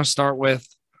 I guess I want to start with,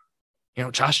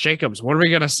 Josh Jacobs. What are we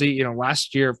going to see?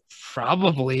 Last year,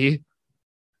 probably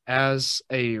as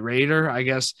a Raider, I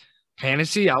guess,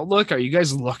 fantasy outlook. Are you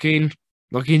guys looking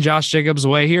Josh Jacobs'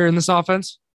 way here in this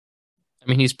offense? I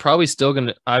mean, he's probably still going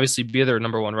to obviously be their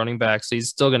number 1 running back, so he's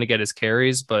still going to get his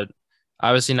carries, but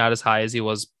obviously not as high as he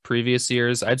was previous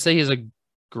years. I'd say he's a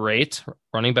great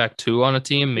running back 2 on a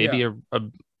team, maybe a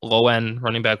low-end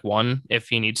running back 1 if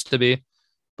he needs to be.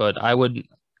 But I would,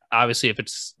 obviously, if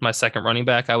it's my 2nd running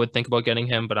back, I would think about getting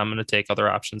him, but I'm going to take other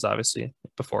options, obviously,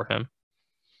 before him.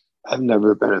 I've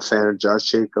never been a fan of Josh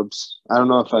Jacobs. I don't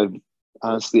know if I've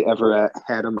honestly ever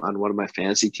had him on one of my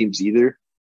fantasy teams either,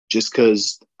 just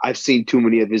because I've seen too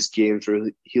many of his games where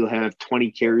he'll have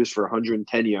 20 carries for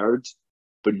 110 yards,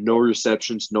 but no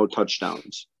receptions, no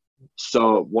touchdowns.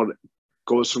 So what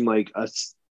goes from like a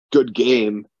good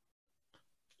game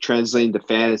translating to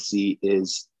fantasy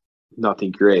is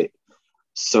nothing great.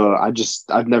 So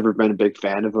I've never been a big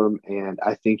fan of him, and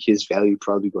I think his value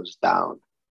probably goes down.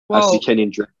 Well, I see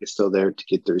Kenyon Drake is still there to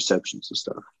get the receptions and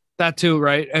stuff. That too,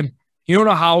 right? And you don't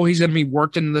know how he's going to be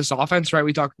worked into this offense, right?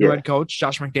 We talked to head coach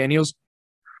Josh McDaniels.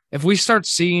 If we start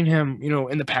seeing him,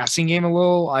 in the passing game a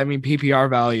little, I mean, PPR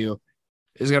value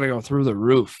is going to go through the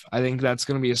roof. I think that's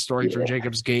going to be a story for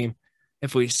Jacobs' game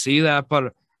if we see that.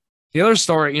 But the other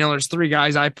story, there's 3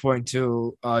 guys I point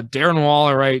to. Darren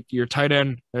Waller, right? Your tight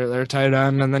end, their tight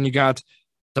end. And then you got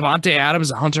Davante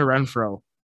Adams and Hunter Renfrow.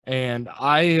 And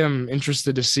I am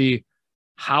interested to see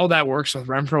how that works with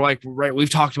Renfrow. Like, right,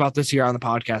 we've talked about this here on the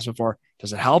podcast before.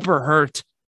 Does it help or hurt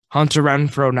Hunter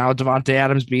Renfrow now? Davante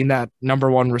Adams being that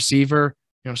number 1 receiver,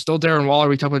 still Darren Waller.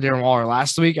 We talked about Darren Waller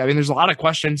last week. I mean, there's a lot of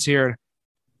questions here.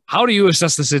 How do you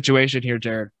assess the situation here,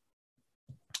 Jared?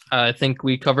 I think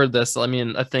we covered this. I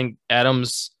mean, I think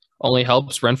Adams only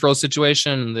helps Renfro's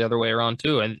situation and the other way around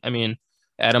too. And I mean,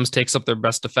 Adams takes up their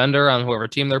best defender on whoever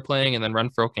team they're playing, and then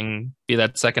Renfro can be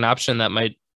that second option that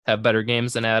might have better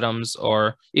games than Adams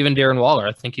or even Darren Waller.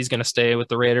 I think he's going to stay with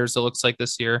the Raiders, it looks like,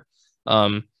 this year.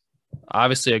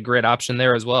 Obviously a great option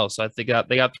there as well. So I think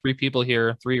they got 3 people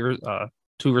here, 2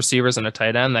 receivers and a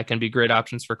tight end that can be great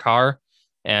options for Carr.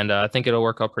 And I think it'll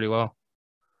work out pretty well.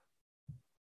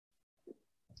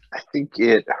 I think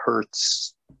it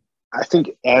hurts. I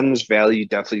think Adams' value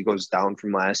definitely goes down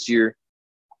from last year,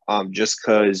 just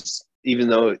because even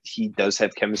though he does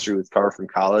have chemistry with Carr from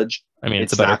college, I mean,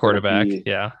 it's a better quarterback.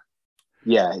 Yeah,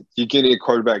 you're getting a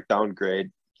quarterback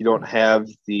downgrade. You don't have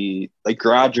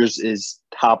Rodgers is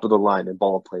top of the line in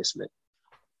ball placement.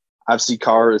 Obviously,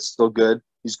 Carr is still good.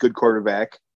 He's a good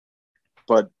quarterback,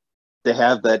 but they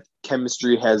have that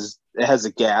chemistry has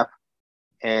a gap,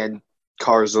 and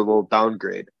Carr's a little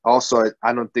downgrade. Also,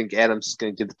 I don't think Adams is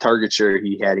going to get the target share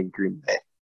he had in Green Bay.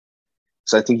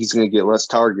 So I think he's going to get less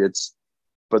targets,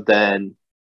 but then,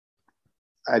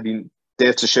 I mean, they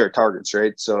have to share targets,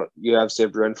 right? So you obviously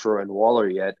have Renfro and Waller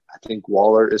yet. I think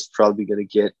Waller is probably going to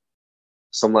get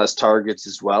some less targets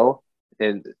as well.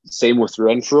 And same with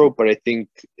Renfro, but I think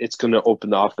it's going to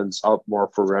open the offense up more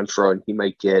for Renfro, and he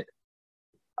might get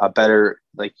a better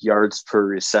yards per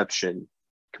reception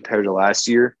compared to last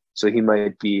year. So he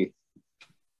might be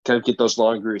kind of get those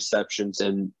longer receptions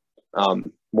and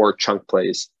more chunk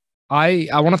plays. I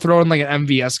want to throw in an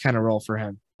MVS kind of role for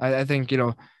him. I think,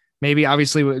 maybe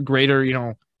obviously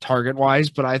greater, target wise,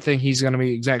 but I think he's going to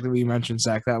be exactly what you mentioned,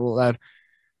 Zack, that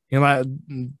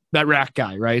rack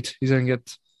guy, right? He's going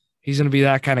to be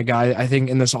that kind of guy, I think,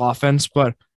 in this offense.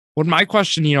 But what my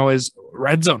question, is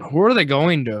red zone. Who are they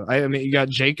going to? I mean, you got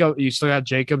Jacob. You still got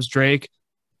Jacobs, Drake.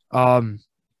 And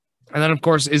then, of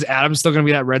course, is Adams still going to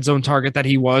be that red zone target that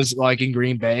he was like in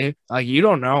Green Bay? Like, you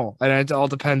don't know. And it all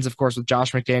depends, of course, with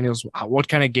Josh McDaniels, what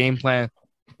kind of game plan,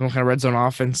 what kind of red zone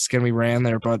offense is going to be ran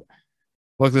there. But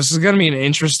look, this is going to be an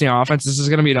interesting offense. This is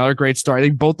going to be another great story. I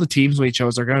think both the teams we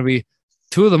chose are going to be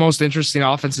two of the most interesting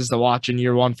offenses to watch in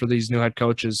year one for these new head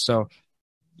coaches. So,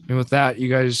 with that, you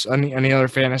guys, any other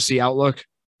fantasy outlook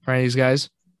for any of these guys?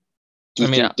 Do you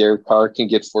think Derek Carr can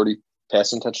get 40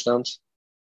 passing touchdowns?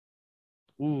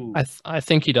 Ooh. I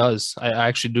think he does. I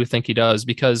actually do think he does,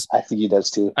 because I think he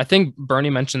does too. I think Bernie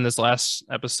mentioned this last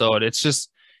episode. It's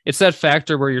that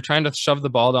factor where you're trying to shove the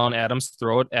ball down Adams'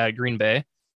 throat at Green Bay,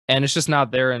 and it's just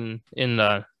not there in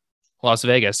Las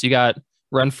Vegas. You got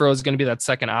Renfrow is going to be that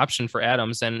second option for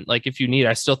Adams, and like if you need,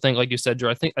 I still think, like you said, Drew,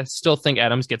 I still think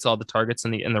Adams gets all the targets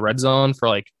in the red zone for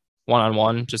like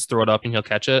one-on-one. Just throw it up and he'll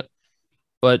catch it.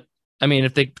 But I mean,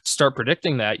 if they start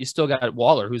predicting that, you still got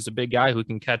Waller, who's a big guy who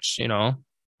can catch,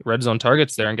 red zone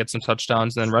targets there and get some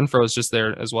touchdowns. And then Renfrow is just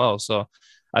there as well. So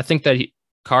I think that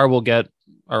Carr will get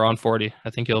around 40. I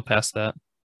think he'll pass that.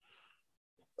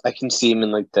 I can see him in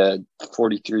like the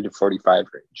 43 to 45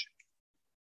 range.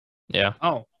 Yeah.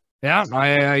 Oh, yeah.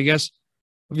 I guess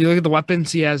if you look at the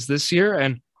weapons he has this year,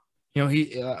 and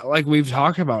he like we've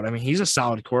talked about, I mean, he's a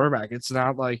solid quarterback. It's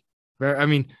not like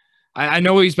I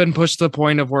know he's been pushed to the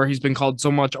point of where he's been called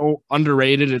so much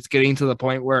underrated. It's getting to the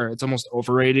point where it's almost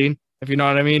overrating, if you know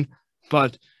what I mean.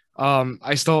 But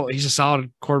he's a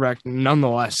solid quarterback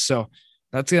nonetheless. So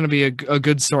that's going to be a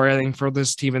good story, I think, for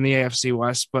this team in the AFC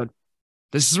West. But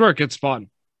this is where it gets fun.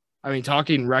 I mean,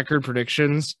 talking record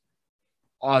predictions,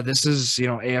 this is,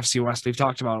 AFC West. We've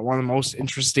talked about it, one of the most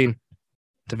interesting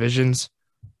divisions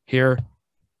here.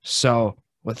 So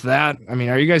with that, I mean,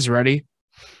 are you guys ready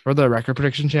for the record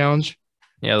prediction challenge?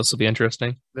 Yeah, this will be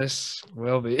interesting. This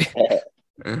will be.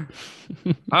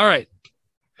 All right.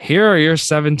 Here are your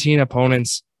 17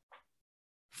 opponents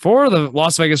for the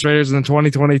Las Vegas Raiders in the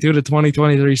 2022 to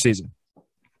 2023 season.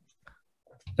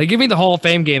 They give me the Hall of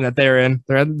Fame game that they're in.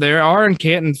 They are in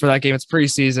Canton for that game. It's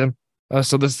preseason,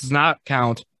 so this does not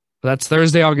count. But that's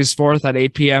Thursday, August 4th at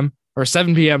 8 p.m. or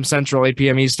 7 p.m. Central, 8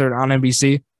 p.m. Eastern on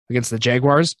NBC against the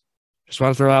Jaguars. Just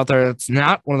want to throw it out there. It's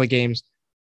not one of the games.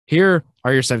 Here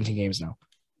are your 17 games now.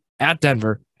 At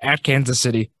Denver, at Kansas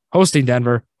City, hosting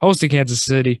Denver, hosting Kansas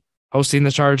City, hosting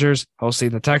the Chargers, hosting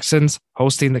the Texans,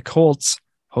 hosting the Colts,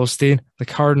 hosting the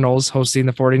Cardinals, hosting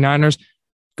the 49ers,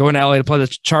 going to LA to play the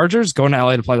Chargers, going to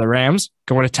LA to play the Rams,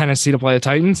 going to Tennessee to play the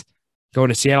Titans, going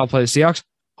to Seattle to play the Seahawks,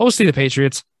 hosting the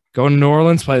Patriots, going to New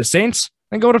Orleans, play the Saints,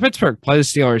 and go to Pittsburgh, play the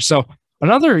Steelers. So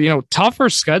another, tougher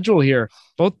schedule here.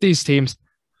 Both these teams.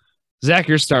 Zach,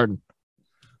 you're starting.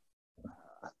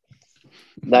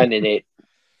 9-8.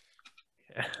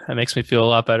 That makes me feel a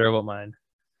lot better about mine.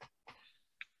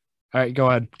 All right, go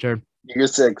ahead, Jared. You're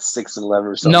 6-11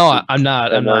 or something. No, I'm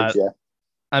not. I'm not. Yeah.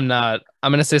 I'm not.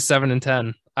 I'm going to say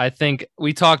 7-10. I think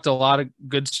we talked a lot of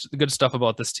good stuff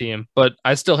about this team, but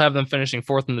I still have them finishing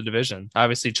fourth in the division.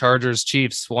 Obviously, Chargers,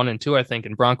 Chiefs, 1 and 2, I think,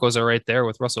 and Broncos are right there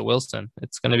with Russell Wilson.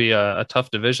 It's going to be a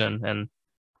tough division, and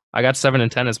I got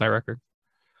 7-10 as my record.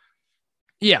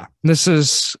 Yeah, this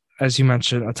is, as you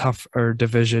mentioned, a tougher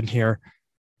division here.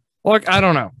 Look, I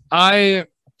don't know.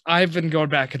 I've been going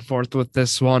back and forth with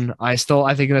this one. I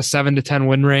think in a 7 to 10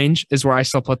 win range is where I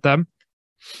still put them.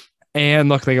 And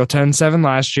look, they go 10-7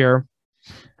 last year.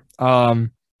 I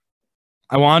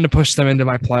wanted to push them into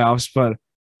my playoffs, but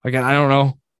again, I don't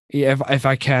know if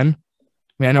I can.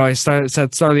 I mean, I know I said at the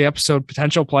start of the episode,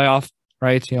 potential playoff,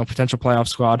 right? Potential playoff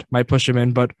squad might push them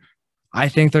in, but I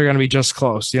think they're going to be just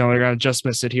close. They're going to just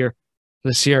miss it here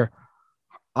this year.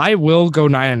 I will go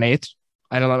 9-8.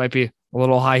 I know that might be a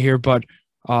little high here, but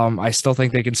I still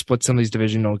think they can split some of these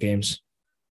divisional games.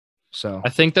 So I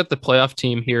think that the playoff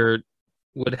team here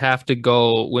would have to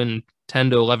go win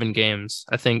 10 to 11 games.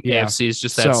 I think AFC is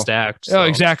just that stacked. So. Oh,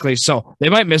 exactly. So they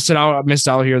might miss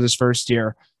out here this first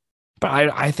year, but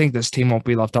I think this team won't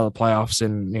be left out of the playoffs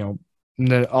in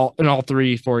all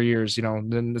 3-4 years.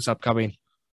 In this upcoming.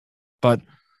 But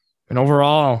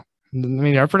overall, I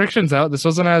mean, our predictions out. This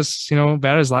wasn't as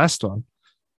bad as last one,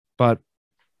 but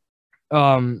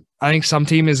I think some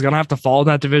team is gonna have to fall in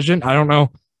that division. I don't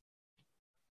know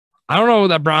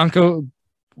that Bronco.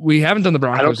 We haven't done the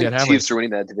Broncos yet, have we? Chiefs are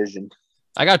winning that division.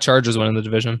 I got Chargers winning the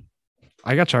division.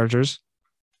 I got Chargers.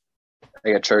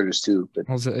 I got Chargers too. But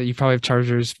you probably have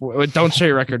Chargers. Don't share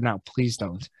your record now. Please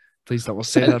don't. Please don't. We'll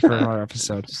say that for another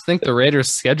episode. I just think the Raiders'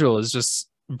 schedule is just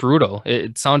brutal.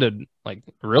 It sounded like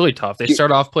really tough. They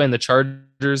start off playing the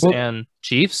Chargers and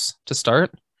Chiefs to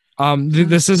start.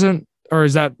 This isn't, or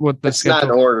is that what the It's schedule?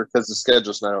 not in order because the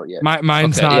schedule's not out yet.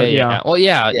 Mine's Okay, not. yeah. Well,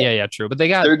 yeah. True, but they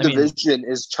got Their division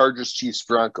is Chargers, Chiefs,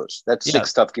 Broncos. That's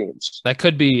 6 tough games. That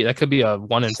could be a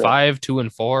 1-5,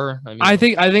 2-4. I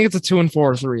think it's a 2-4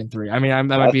 or 3-3. I mean, I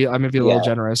might be a little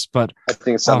generous, but I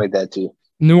think it's something like that too.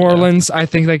 New Orleans, I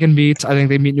think they can beat. I think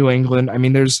they beat New England. I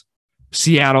mean, there's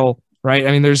Seattle, right?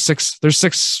 I mean, there's six or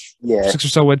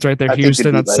so wins right there.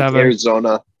 Houston at 7.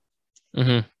 Arizona.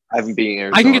 Mm-hmm. I haven't beaten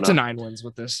Arizona. I can get to 9 wins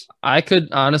with this. I could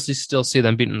honestly still see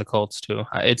them beating the Colts too.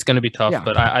 It's going to be tough,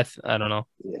 but I don't know.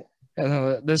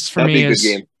 Yeah. This for me is a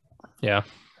good game. Yeah.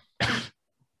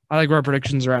 I like where our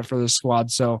predictions are at for this squad.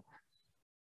 So,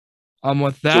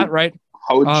 with that, right?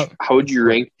 How would you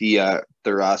rank the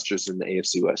rosters in the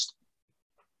AFC West?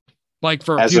 Like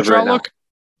for as future of right outlook?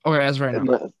 Now. Okay, as of right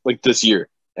now. Like this year,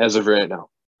 as of right now.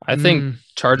 I think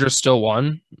Chargers still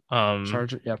won.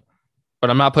 Chargers, yep. But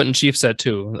I'm not putting Chiefs at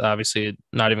 2. Obviously,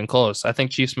 not even close. I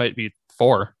think Chiefs might be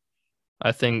 4.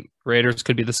 I think Raiders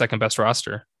could be the second best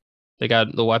roster. They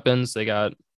got the weapons. They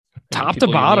got top to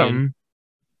bottom.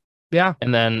 Yeah,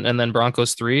 and then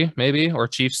Broncos 3 maybe, or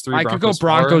Chiefs 3. I could go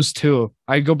Broncos 2.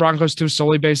 I go Broncos 2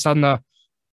 solely based on the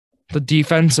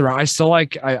defense. I still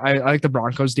like I like the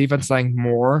Broncos defense like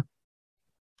more.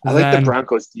 I like the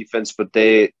Broncos defense, but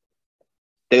they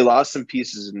lost some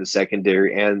pieces in the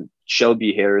secondary, and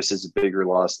Shelby Harris is a bigger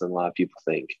loss than a lot of people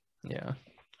think. Yeah,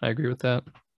 I agree with that.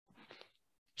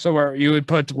 So where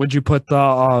would you put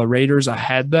the Raiders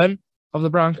ahead then of the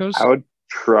Broncos? I would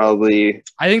probably.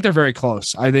 I think they're very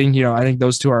close. I think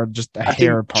those two are just a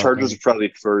hair apart. Chargers are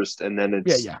probably first, and then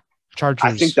it's Chargers.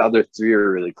 I think the other 3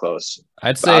 are really close.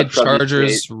 I'd say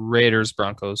Chargers, Raiders,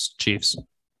 Broncos, Chiefs.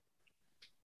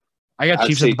 I got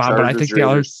Chiefs at the bottom, but I think the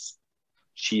other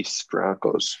Chiefs,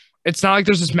 Broncos. It's not like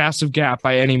there's this massive gap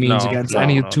by any means against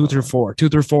any 2 through 4. 2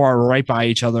 through 4 are right by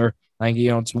each other. Like,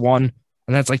 it's 1,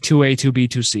 and that's like 2A, 2B,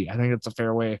 2C. I think that's a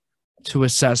fair way to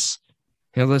assess,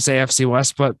 this AFC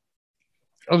West. But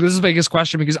this is the biggest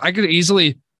question because I could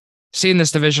easily see in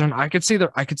this division, I could see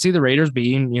the Raiders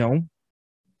being,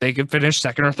 they could finish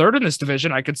 2nd or 3rd in this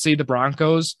division. I could see the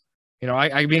Broncos.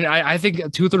 I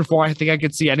think 2 through 4, I think I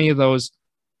could see any of those.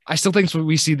 I still think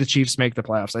we see the Chiefs make the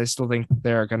playoffs. I still think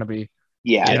they're going to be.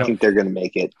 Yeah, I think they're going to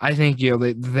make it. I think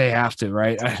they have to,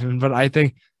 right? But I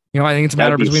think I think it's a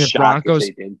matter between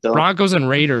the Broncos and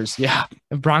Raiders. Yeah,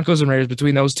 Broncos and Raiders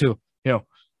between those two.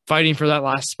 Fighting for that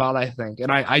last spot. I think,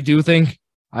 and I do think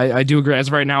I do agree. As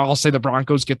of right now, I'll say the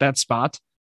Broncos get that spot,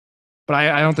 but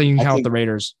I don't think you can count the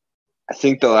Raiders. I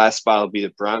think the last spot will be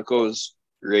the Broncos,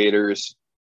 Raiders,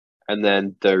 and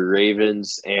then the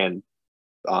Ravens and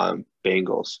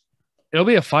Bengals. It'll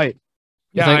be a fight.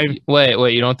 Yeah.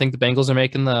 Wait. You don't think the Bengals are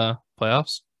making the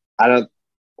playoffs? I don't.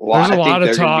 Well, There's a lot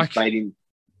of talk. Fighting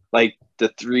like the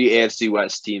 3 AFC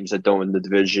West teams that don't win the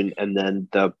division, and then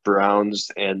the Browns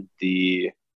and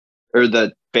the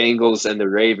Bengals and the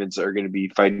Ravens are going to be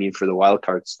fighting for the wild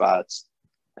card spots,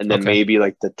 and then maybe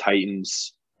like the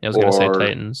Titans. I was going to say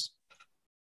Titans.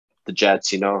 The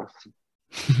Jets, Okay.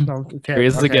 Here he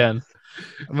is again.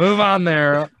 Move on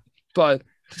there, but.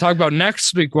 To talk about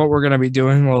next week, what we're going to be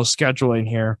doing, a little scheduling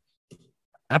here.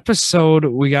 Episode,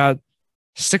 we got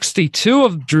 62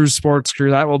 of Drew's Sports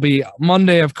Crew. That will be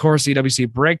Monday, of course, EWC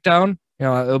Breakdown.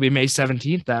 It'll be May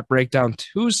 17th, that Breakdown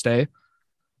Tuesday.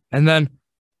 And then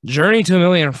Journey to a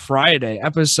Million Friday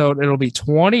episode. It'll be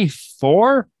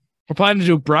 24. We're planning to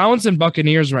do Browns and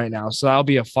Buccaneers right now, so that'll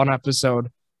be a fun episode.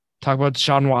 Talk about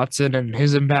Deshaun Watson and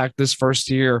his impact this first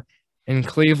year in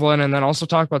Cleveland, and then also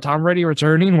talk about Tom Brady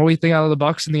returning, what we think out of the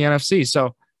Bucs in the NFC.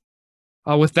 So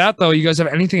with that, though, you guys have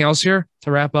anything else here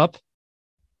to wrap up?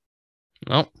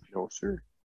 No, sir.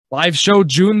 Live show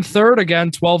June 3rd,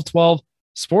 again, 12:12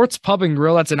 Sports Pub and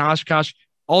Grill. That's in Oshkosh.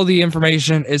 All the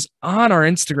information is on our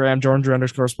Instagram,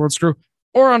 Jordan_Sports Crew,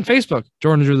 or on Facebook,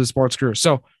 Jordan Drew the Sports Crew.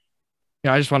 So,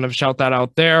 I just wanted to shout that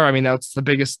out there. I mean, that's the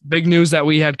big news that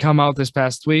we had come out this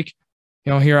past week,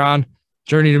 here on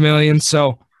Journey to Millions.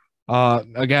 So,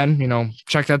 again,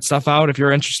 check that stuff out. If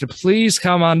you're interested, please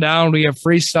come on down. We have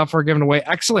free stuff we're giving away.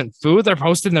 Excellent food. They're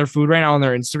posting their food right now on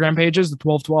their Instagram pages, the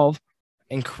 1212.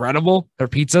 Incredible. Their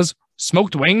pizzas,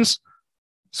 smoked wings,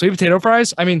 sweet potato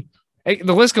fries. I mean,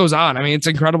 the list goes on. I mean, it's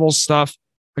incredible stuff.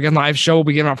 Again, live show. We'll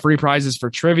be giving out free prizes for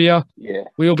trivia. Yeah.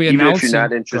 We will be Even announcing. if you're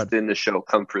not interested in the show,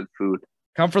 come for the food.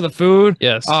 Come for the food.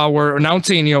 Yes. We're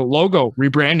announcing, logo,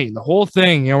 rebranding, the whole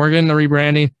thing. We're getting the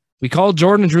rebranding. We called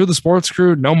Jordan and Drew the Sports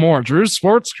Crew. No more. Drew's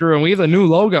Sports Crew, and we have a new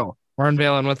logo we're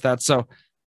unveiling with that. So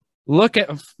look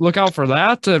out for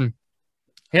that. And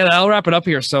that'll wrap it up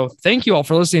here. So thank you all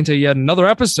for listening to yet another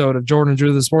episode of Jordan and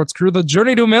Drew the Sports Crew, the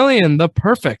Journey to a Million, the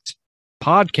perfect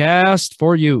podcast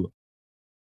for you.